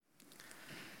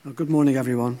Well, good morning,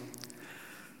 everyone.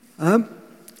 One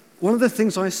of the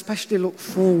things I especially look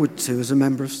forward to as a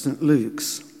member of St.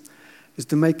 Luke's is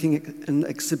the making and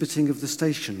exhibiting of the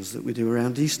stations that we do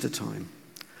around Easter time.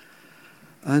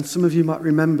 And some of you might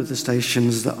remember the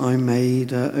stations that I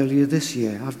made earlier this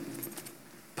year. I've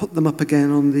put them up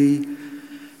again on the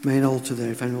main altar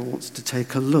there if anyone wants to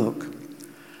take a look.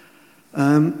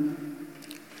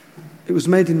 It was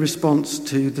made in response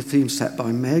to the theme set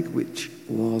by Meg, which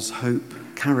was Hope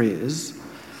Carriers.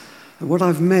 And what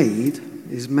I've made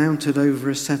is mounted over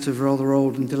a set of rather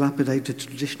old and dilapidated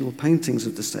traditional paintings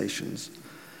of the stations.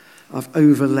 I've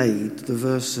overlaid the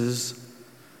verses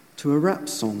to a rap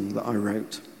song that I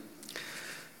wrote.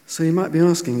 So you might be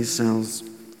asking yourselves,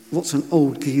 what's an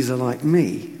old geezer like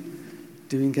me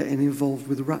doing getting involved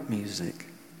with rap music?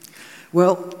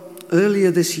 Well, earlier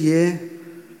this year,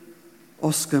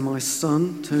 Oscar, my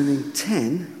son, turning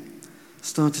 10,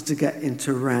 started to get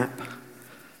into rap,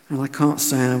 and I can't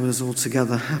say I was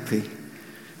altogether happy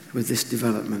with this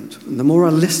development. And the more I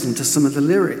listened to some of the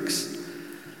lyrics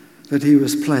that he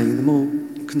was playing, the more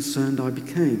concerned I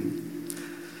became.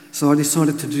 So I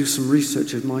decided to do some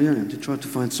research of my own to try to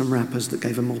find some rappers that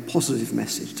gave a more positive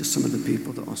message to some of the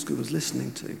people that Oscar was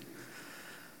listening to.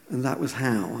 And that was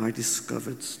how I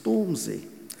discovered Stormzy,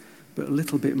 but a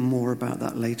little bit more about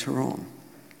that later on.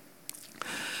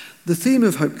 The theme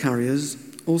of Hope Carriers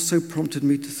also prompted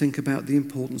me to think about the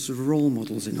importance of role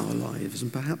models in our lives,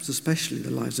 and perhaps especially the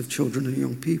lives of children and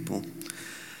young people.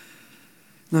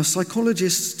 Now,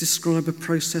 psychologists describe a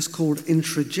process called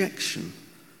introjection,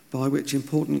 by which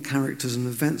important characters and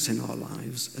events in our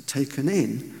lives are taken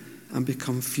in and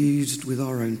become fused with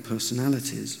our own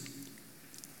personalities.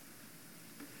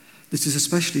 This is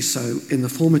especially so in the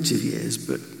formative years,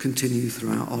 but continue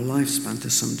throughout our lifespan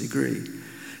to some degree.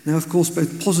 Now, of course,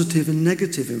 both positive and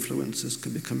negative influences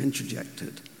can become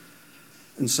introjected.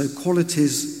 And so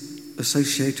qualities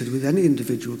associated with any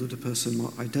individual that a person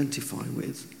might identify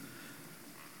with,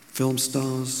 film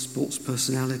stars, sports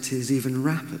personalities, even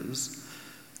rappers,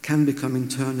 can become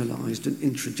internalized and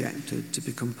introjected to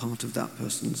become part of that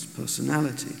person's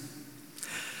personality.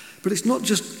 But it's not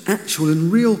just actual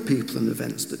and real people and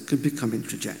events that can become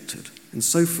introjected. And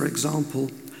so, for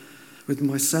example, with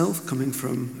myself coming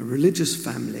from a religious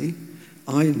family,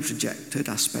 I introjected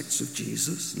aspects of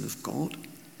Jesus and of God.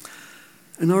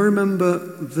 And I remember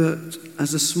that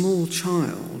as a small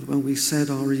child, when we said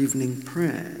our evening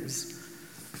prayers,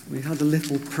 we had a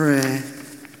little prayer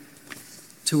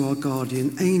to our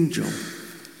guardian angel.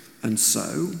 And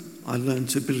so I learned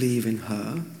to believe in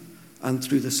her, and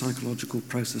through the psychological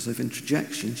process of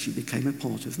introjection, she became a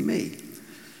part of me.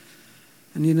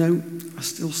 And you know, I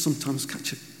still sometimes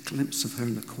catch a glimpse of her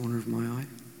in the corner of my eye.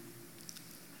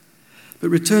 But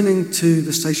returning to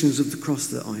the Stations of the Cross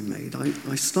that I made,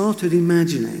 I started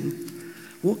imagining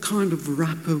what kind of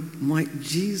rapper might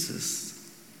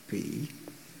Jesus be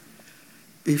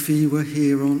if he were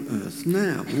here on earth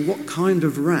now? Or what kind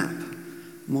of rap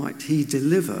might he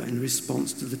deliver in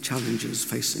response to the challenges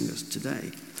facing us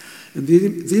today? And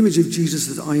the image of Jesus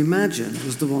that I imagined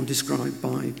was the one described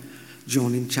by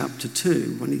John in chapter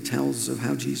 2, when he tells of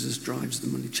how Jesus drives the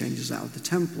money changers out of the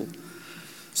temple.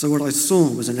 So what I saw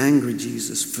was an angry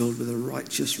Jesus filled with a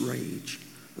righteous rage.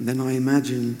 And then I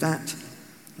imagined that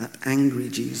angry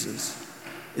Jesus,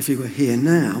 if he were here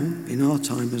now, in our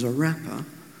time as a rapper,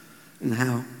 and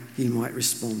how he might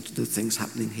respond to the things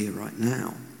happening here right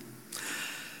now.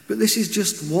 But this is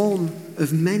just one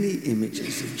of many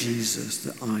images of Jesus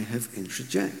that I have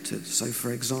introjected. So,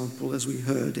 for example, as we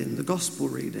heard in the gospel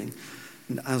reading,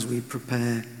 and as we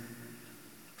prepare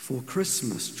for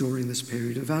Christmas during this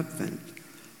period of Advent,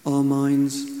 our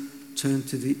minds turn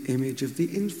to the image of the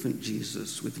infant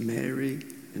Jesus with Mary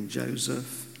and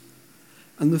Joseph.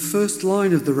 And the first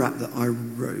line of the rap that I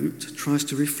wrote tries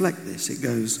to reflect this. It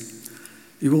goes,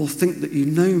 "You all think that you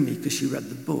know me because you read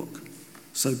the book.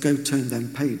 So go turn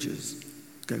them pages,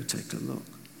 go take a look."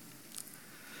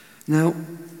 Now,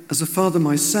 as a father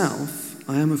myself,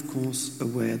 I am of course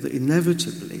aware that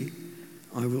inevitably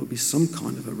I will be some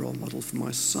kind of a role model for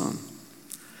my son.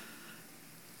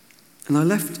 And I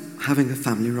left having a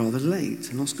family rather late,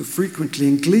 and Oscar frequently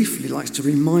and gleefully likes to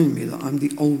remind me that I'm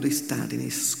the oldest dad in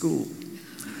his school.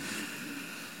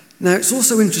 Now, it's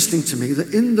also interesting to me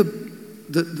that in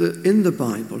the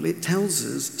Bible it tells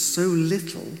us so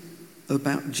little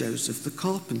about Joseph the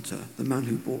carpenter, the man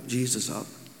who brought Jesus up,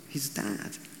 his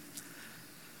dad.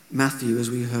 Matthew, as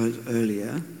we heard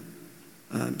earlier,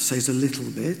 says a little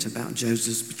bit about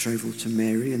Joseph's betrothal to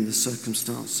Mary and the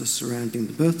circumstances surrounding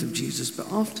the birth of Jesus, but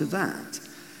after that,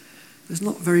 there's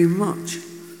not very much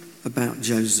about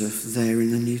Joseph there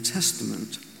in the New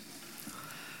Testament.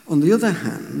 On the other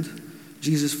hand,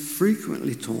 Jesus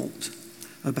frequently talked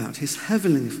about his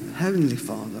heavenly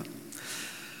Father.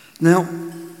 Now,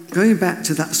 going back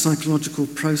to that psychological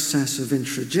process of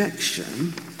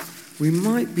introjection, we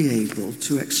might be able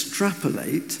to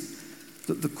extrapolate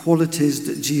that the qualities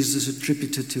that Jesus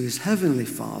attributed to his heavenly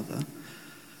Father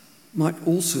might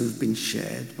also have been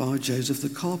shared by Joseph the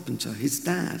carpenter, his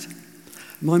dad.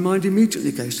 My mind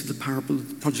immediately goes to the parable of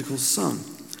the prodigal son,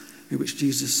 in which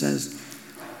Jesus says,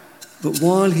 "But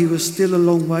while he was still a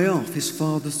long way off, his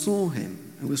father saw him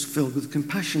and was filled with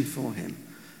compassion for him.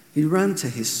 He ran to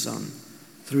his son,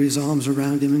 threw his arms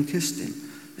around him and kissed him."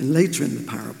 And later in the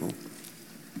parable,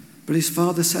 "But his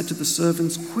father said to the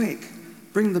servants, 'Quick,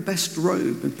 bring the best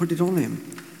robe and put it on him.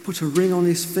 Put a ring on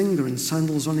his finger and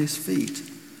sandals on his feet.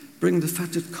 Bring the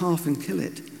fatted calf and kill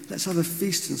it. Let's have a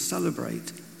feast and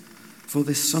celebrate. For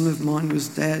this son of mine was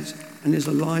dead and is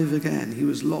alive again. He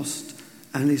was lost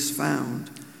and is found.'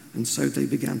 And so they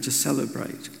began to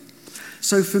celebrate."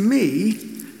 So for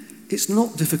me, it's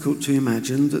not difficult to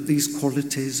imagine that these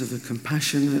qualities of a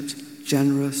compassionate,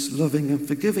 generous, loving and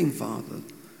forgiving father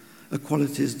are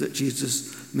qualities that Jesus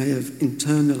may have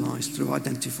internalized through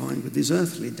identifying with his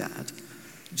earthly dad,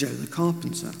 Joe the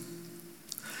carpenter.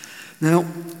 Now,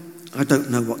 I don't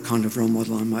know what kind of role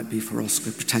model I might be for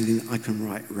Oscar, pretending that I can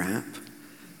write rap.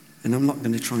 And I'm not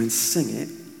going to try and sing it,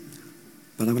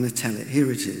 but I'm going to tell it. Here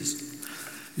it is.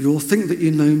 "You'll think that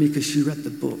you know me because you read the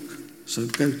book, so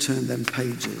go turn them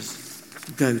pages.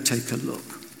 Go take a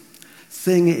look.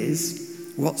 Thing is,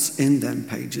 what's in them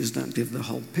pages don't give the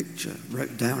whole picture.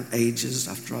 Wrote down ages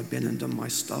after I've been and done my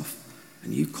stuff,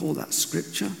 and you call that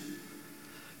scripture?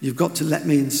 You've got to let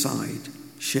me inside,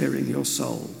 sharing your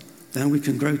soul. Then we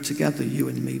can grow together, you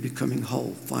and me, becoming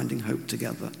whole, finding hope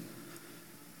together.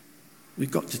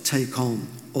 We've got to take on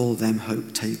all them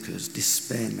hope takers,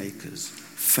 despair makers,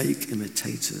 fake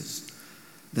imitators,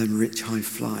 them rich high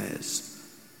flyers,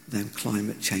 them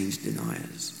climate change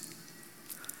deniers.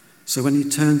 So when you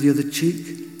turn the other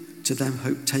cheek to them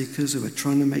hope takers who are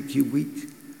trying to make you weak,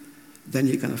 then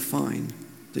you're going to find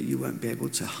that you won't be able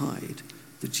to hide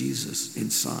the Jesus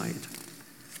inside."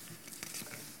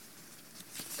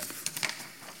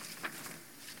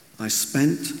 "I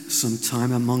spent some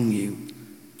time among you,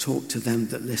 talked to them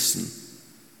that listen.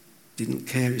 Didn't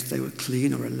care if they were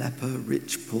clean or a leper,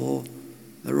 rich, poor.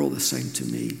 They're all the same to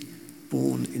me,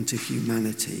 born into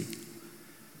humanity.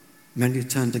 Many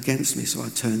turned against me, so I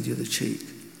turned the other cheek.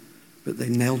 But they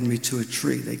nailed me to a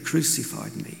tree, they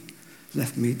crucified me,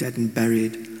 left me dead and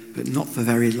buried, but not for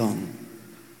very long.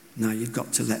 Now you've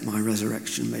got to let my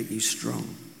resurrection make you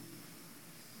strong.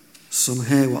 Some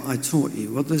hear what I taught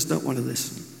you, others don't want to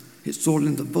listen. It's all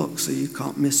in the book, so you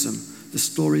can't miss them. The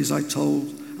stories I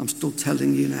told, I'm still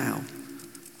telling you now.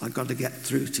 I've got to get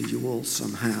through to you all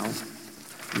somehow."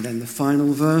 And then the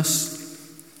final verse.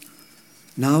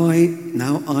 Now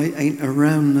I ain't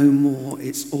around no more,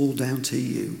 it's all down to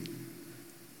you.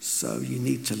 So you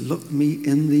need to look me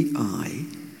in the eye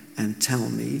and tell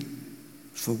me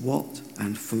for what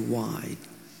and for why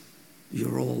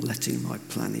you're all letting my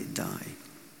planet die."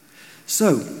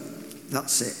 So,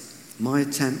 that's it. My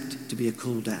attempt to be a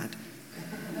cool dad.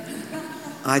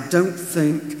 I don't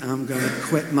think I'm going to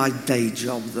quit my day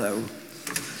job, though.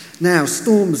 Now,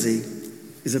 Stormzy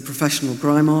is a professional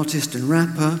grime artist and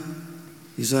rapper.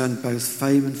 He's earned both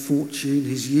fame and fortune.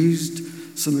 He's used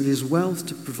some of his wealth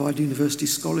to provide university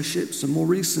scholarships, and more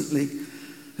recently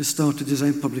has started his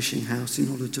own publishing house in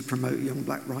order to promote young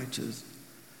black writers.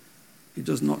 He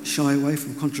does not shy away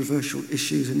from controversial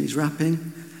issues in his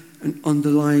rapping, and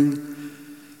underlying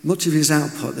much of his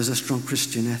output, there's a strong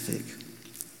Christian ethic.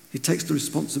 He takes the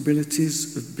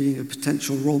responsibilities of being a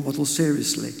potential role model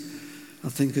seriously, I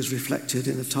think as reflected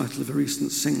in the title of a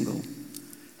recent single.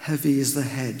 "Heavy is the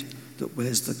head that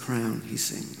wears the crown," he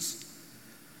sings.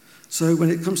 So when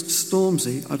it comes to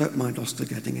Stormzy, I don't mind Oscar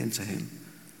getting into him,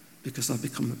 because I've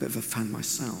become a bit of a fan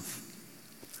myself.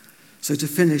 So to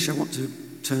finish, I want to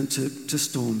turn to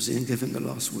Stormzy and give him the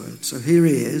last word. So here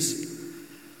he is,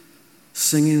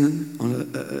 singing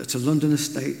at a London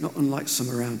estate, not unlike some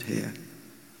around here,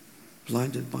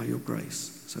 "Blinded by your grace."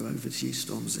 So over to you,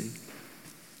 Stormzy.